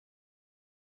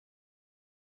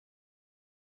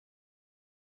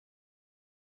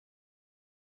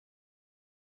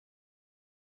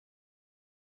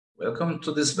Welcome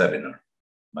to this webinar.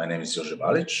 My name is Jože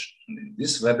Valić, and in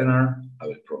this webinar, I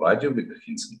will provide you with the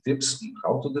hints and tips on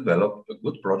how to develop a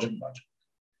good project budget.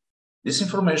 This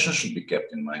information should be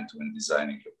kept in mind when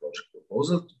designing your project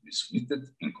proposal to be submitted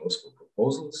in calls for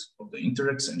proposals of the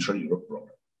Interreg Central Europe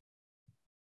program.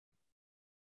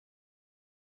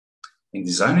 In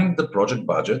designing the project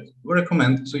budget, we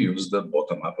recommend to use the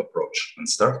bottom-up approach and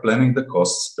start planning the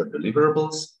costs per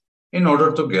deliverables in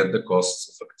order to get the costs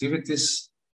of activities,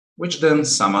 which then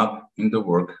sum up in the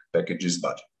work packages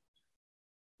budget.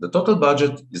 The total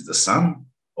budget is the sum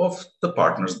of the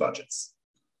partners' budgets.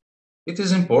 It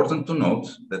is important to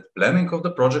note that planning of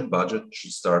the project budget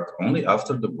should start only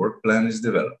after the work plan is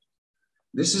developed.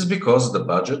 This is because the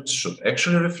budget should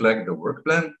actually reflect the work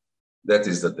plan, that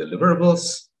is, the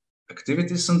deliverables,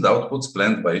 activities and outputs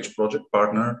planned by each project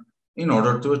partner in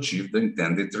order to achieve the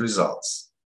intended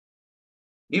results.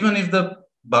 Even if the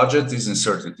budget is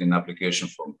inserted in application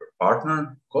form per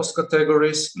partner, cost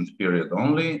categories and period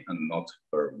only and not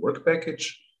per work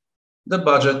package, the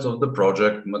budget of the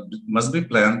project must be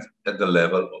planned at the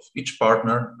level of each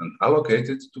partner and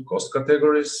allocated to cost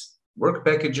categories, work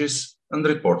packages, and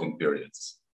reporting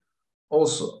periods.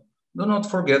 Also, do not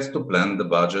forget to plan the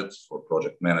budget for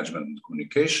project management and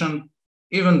communication,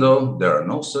 even though there are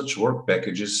no such work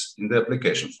packages in the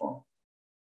application form.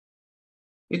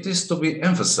 It is to be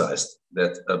emphasized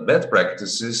that a bad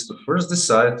practice is to first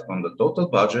decide on the total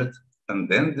budget and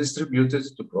then distribute it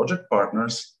to project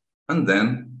partners and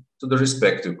then to the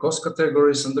respective cost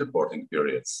categories and reporting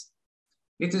periods.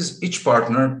 It is each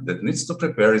partner that needs to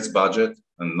prepare its budget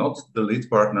and not the lead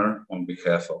partner on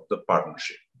behalf of the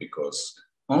partnership, because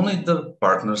only the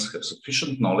partners have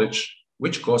sufficient knowledge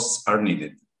which costs are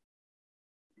needed.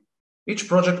 Each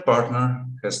project partner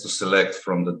has to select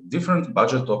from the different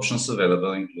budget options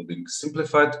available, including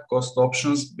simplified cost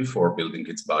options, before building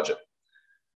its budget.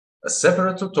 A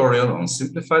separate tutorial on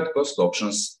simplified cost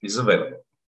options is available.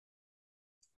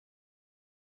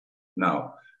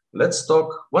 Now, let's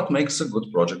talk what makes a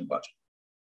good project budget.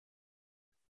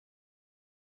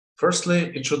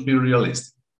 Firstly, it should be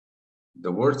realistic.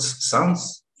 The words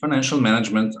sounds, financial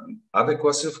management, and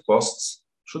adequacy of costs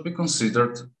should be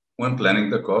considered when planning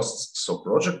the costs, so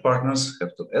project partners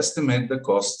have to estimate the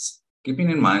costs, keeping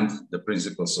in mind the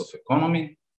principles of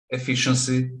economy,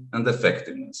 efficiency, and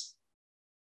effectiveness.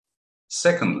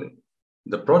 Secondly,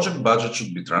 the project budget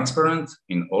should be transparent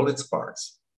in all its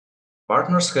parts.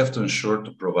 Partners have to ensure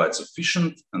to provide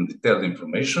sufficient and detailed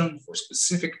information for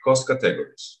specific cost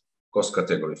categories. Cost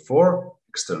category 4,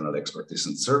 external expertise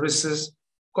and services,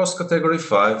 cost category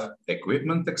 5,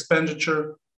 equipment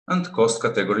expenditure, and cost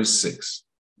category 6,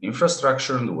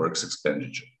 infrastructure and works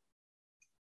expenditure.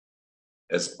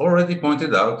 As already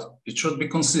pointed out, it should be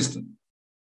consistent.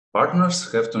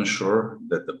 Partners have to ensure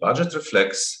that the budget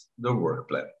reflects the work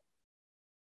plan.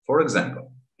 For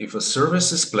example, if a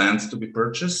service is planned to be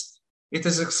purchased, it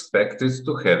is expected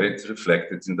to have it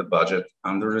reflected in the budget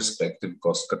under respective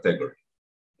cost category.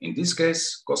 In this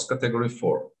case, cost category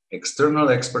 4, external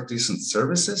expertise and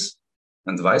services,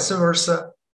 and vice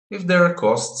versa. If there are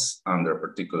costs under a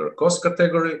particular cost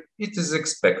category, it is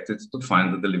expected to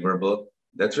find the deliverable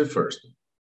that refers to it.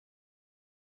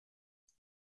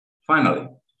 Finally,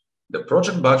 the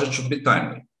project budget should be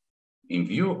timely. In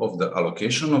view of the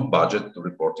allocation of budget to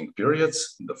reporting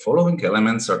periods, the following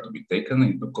elements are to be taken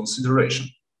into consideration.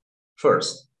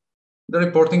 First, the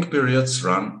reporting periods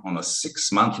run on a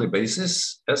 6-monthly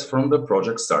basis as from the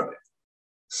project start date.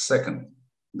 Second,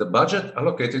 the budget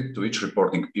allocated to each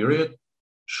reporting period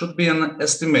should be an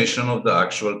estimation of the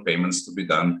actual payments to be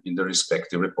done in the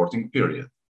respective reporting period.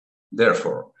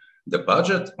 Therefore, the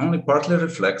budget only partly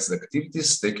reflects the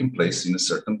activities taking place in a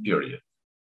certain period.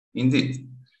 Indeed,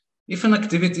 if an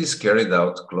activity is carried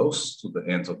out close to the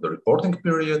end of the reporting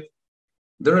period,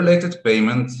 the related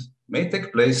payment may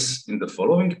take place in the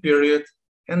following period,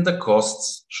 and the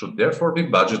costs should therefore be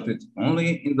budgeted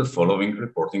only in the following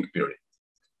reporting period.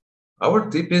 Our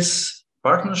tip is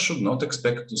partners should not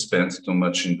expect to spend too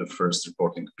much in the first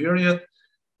reporting period,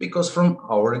 because from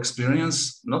our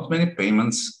experience, not many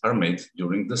payments are made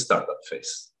during the startup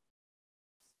phase.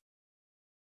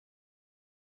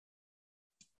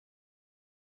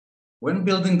 When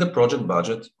building the project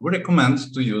budget, we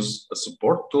recommend to use a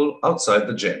support tool outside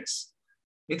the GEMS.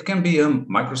 It can be a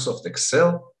Microsoft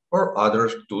Excel or other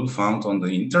tool found on the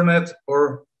internet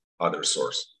or other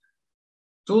source.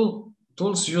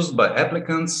 Tools used by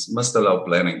applicants must allow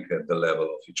planning at the level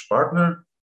of each partner,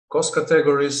 cost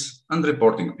categories, and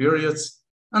reporting periods,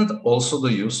 and also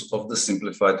the use of the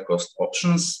simplified cost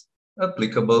options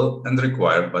applicable and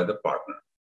required by the partner.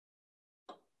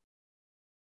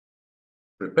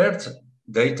 Prepared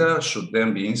data should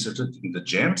then be inserted in the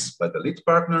GEMS by the lead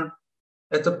partner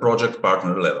at the project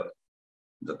partner level.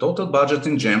 The total budget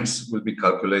in GEMS will be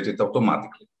calculated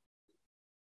automatically.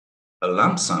 A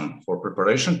lump sum for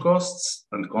preparation costs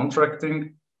and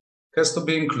contracting has to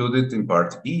be included in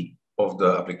Part E of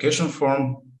the application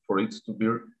form for it to be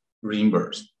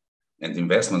reimbursed, and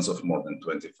investments of more than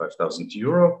 25,000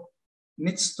 euro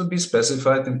needs to be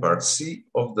specified in Part C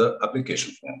of the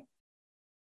application form.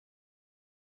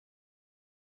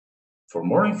 For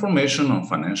more information on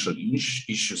financial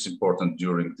issues important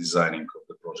during designing of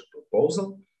the project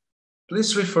proposal,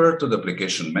 please refer to the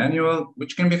application manual,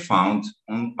 which can be found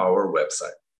on our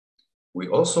website. We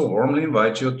also warmly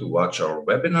invite you to watch our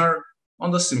webinar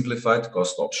on the simplified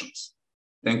cost options.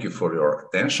 Thank you for your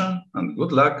attention and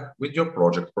good luck with your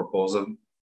project proposal.